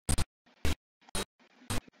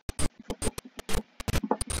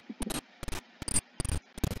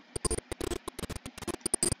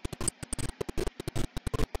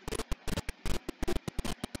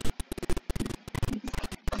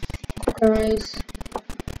guys.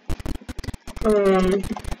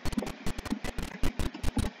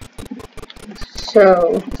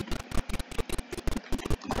 So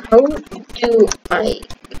how do I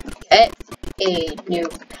get a new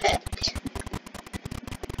pet?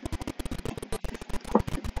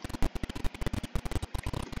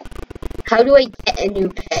 How do I get a new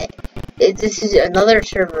pet? This is another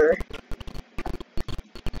server.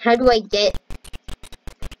 How do I get...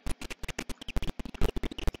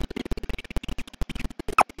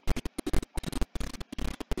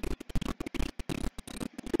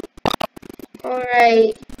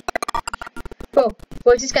 Alright. Oh,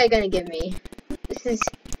 what's this guy gonna give me? This is...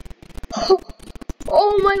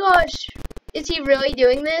 Oh my gosh! Is he really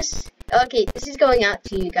doing this? Okay, this is going out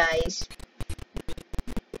to you guys.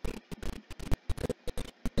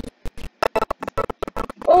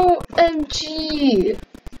 OMG!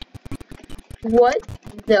 What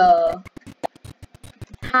the...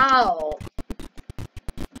 How?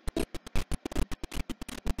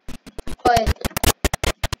 But...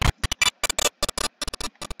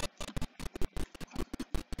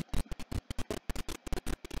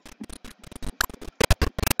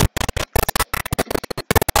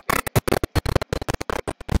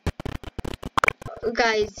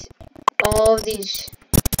 Guys, all of these...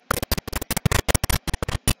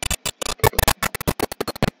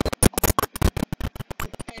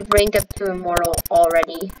 I've ranked up to immortal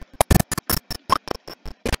already.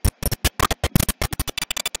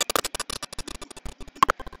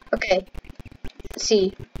 Okay, let's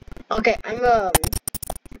see. Okay, I'm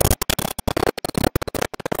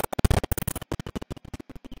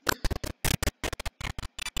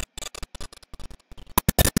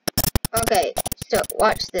Okay, so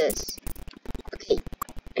watch this. Okay.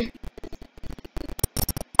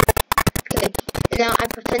 Okay, now I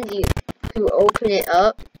pretend to open it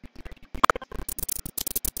up.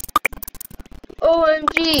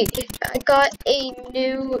 OMG! I got a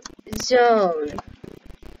new zone.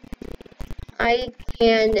 I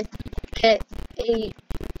can get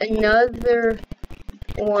another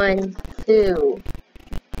one too.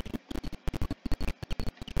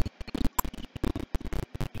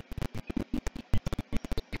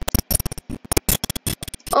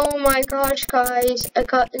 Oh my gosh, guys, I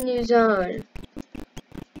got the new zone.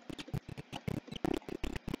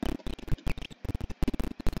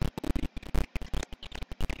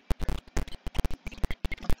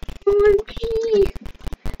 OMG,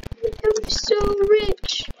 I'm so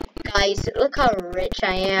rich. Guys, look how rich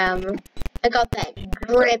I am. I got that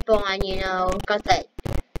grip on, you know, got that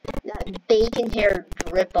bacon hair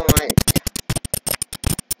grip on.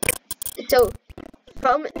 So,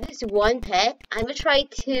 from this one pet, I'm gonna try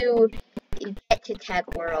to get to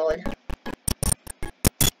Tech World.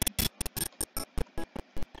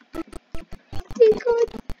 I got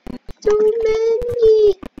so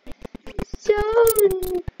many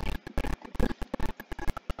zones.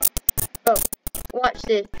 Oh, watch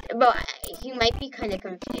this. But you might be kind of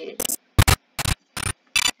confused.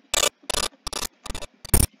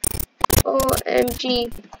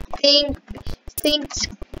 OMG, thanks,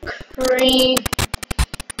 Cream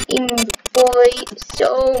Boy,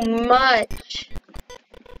 so much.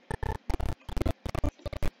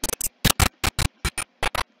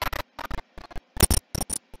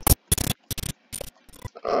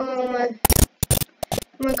 Oh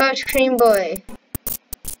my gosh, Cream Boy.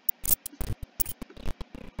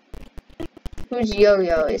 Who's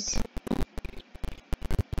Yo-Yo's?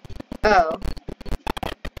 Oh.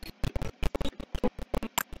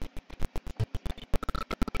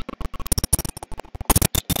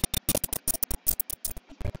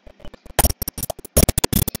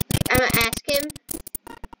 I'm gonna ask him,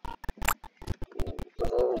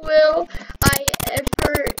 will I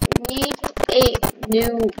ever need a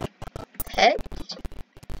new pet?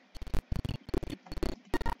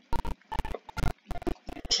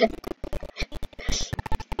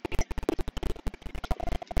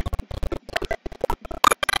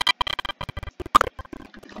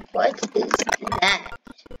 What is that?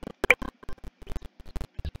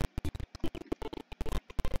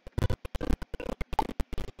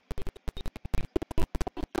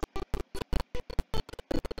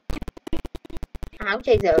 I'll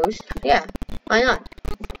take those. Yeah, why not?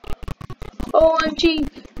 OMG,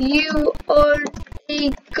 you are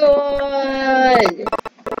a god!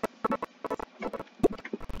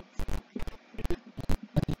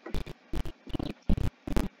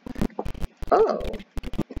 Oh.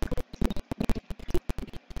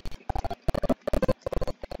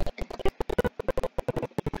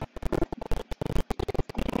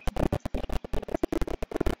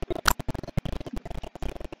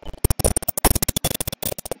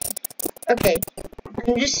 Okay,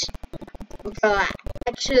 I'm just,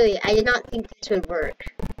 actually, I did not think this would work.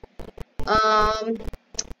 I'm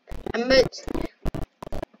gonna,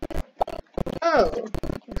 oh,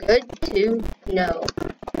 good to know.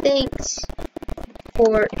 Thanks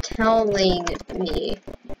for telling me.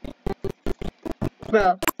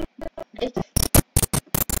 Bro, it's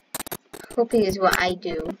hoping is what I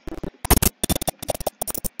do.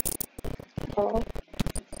 Oh,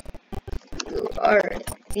 you are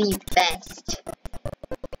the best.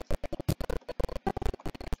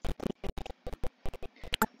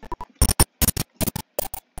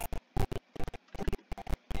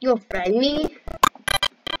 You'll friend me?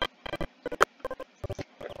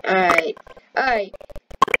 Alright. Alright.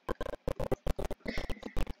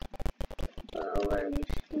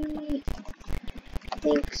 OMG.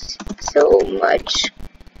 Thanks so much,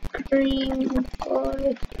 Green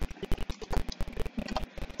Boy.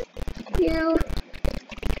 You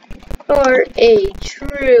are a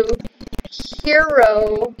true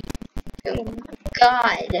hero.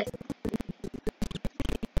 God.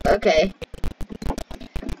 Okay.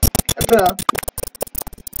 Bro.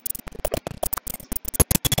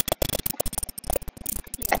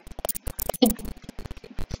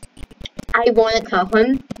 I want to tell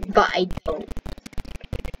him, but I don't.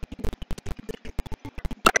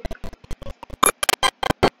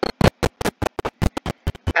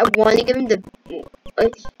 I want to give him the...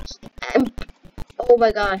 oh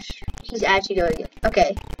my gosh. He's actually doing it.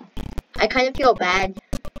 Okay. I kind of feel bad.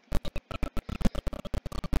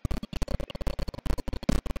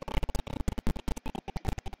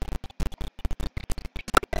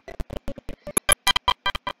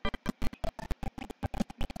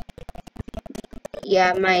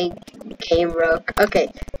 Yeah, my game broke.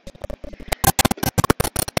 Okay.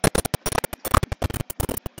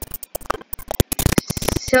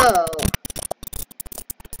 So,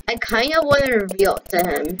 I kind of want to reveal it to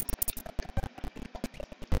him.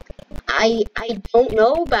 I don't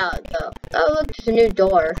know about it though. Oh look, there's a new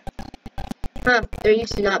door. Huh, there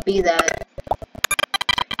used to not be that.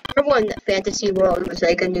 Remember when Fantasy World was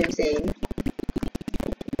like a new thing.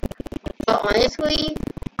 But honestly,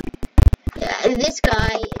 this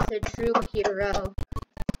guy is a true hero.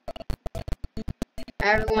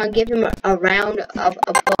 I want to give him a round of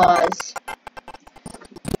applause.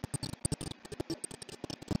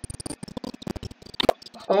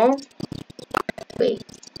 Huh? Wait.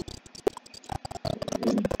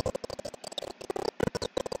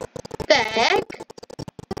 The heck?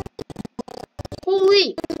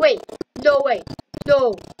 Holy! Wait! No way!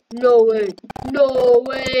 No! No way! No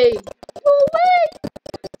way! No way!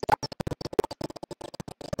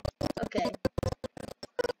 Okay.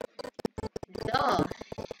 The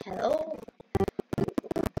hell?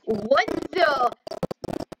 What the?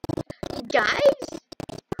 Guys?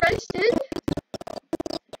 Preston?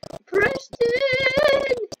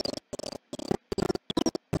 Preston!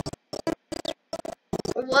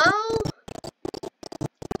 Well,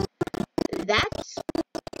 that's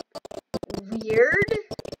weird.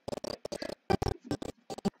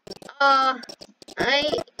 I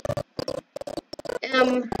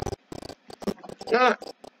am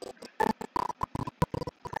not.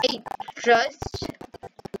 I just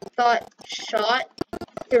got shot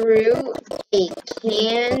through a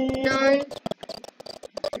cannon.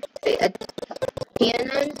 A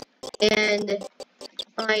cannon, and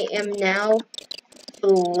I am now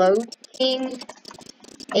floating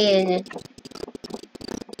in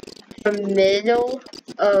the middle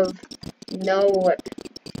of nowhere.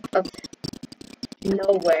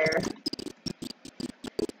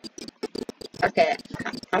 Okay,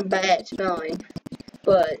 I'm bad at spelling,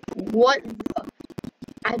 but what?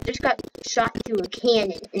 I just got shot through a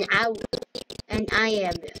cannon, and I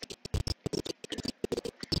am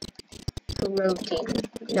floating,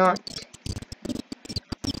 not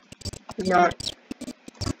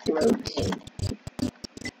floating.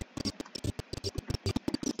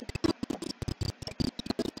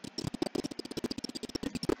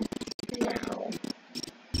 Now.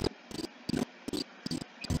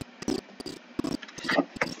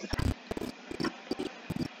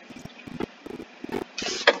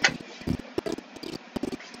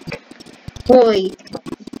 Boy,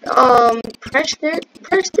 Preston,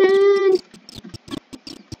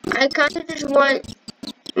 I kind of just want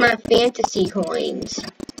my fantasy coins.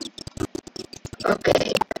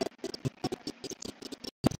 Okay.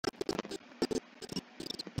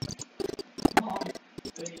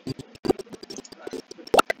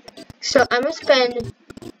 So I'm gonna spend.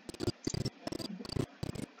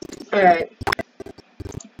 Alright.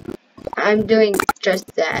 I'm doing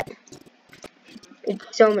just that.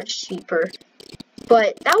 It's so much cheaper.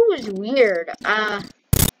 But that was weird. That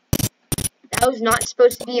was not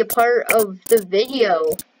supposed to be a part of the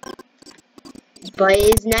video, but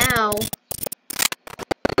is now.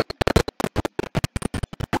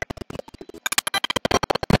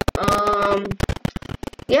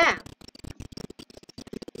 Yeah.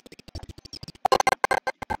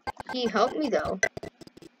 He helped me though.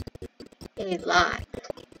 A lot.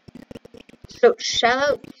 So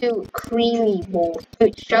shout out to Creamy Boy.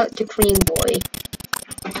 Shout out to Cream Boy.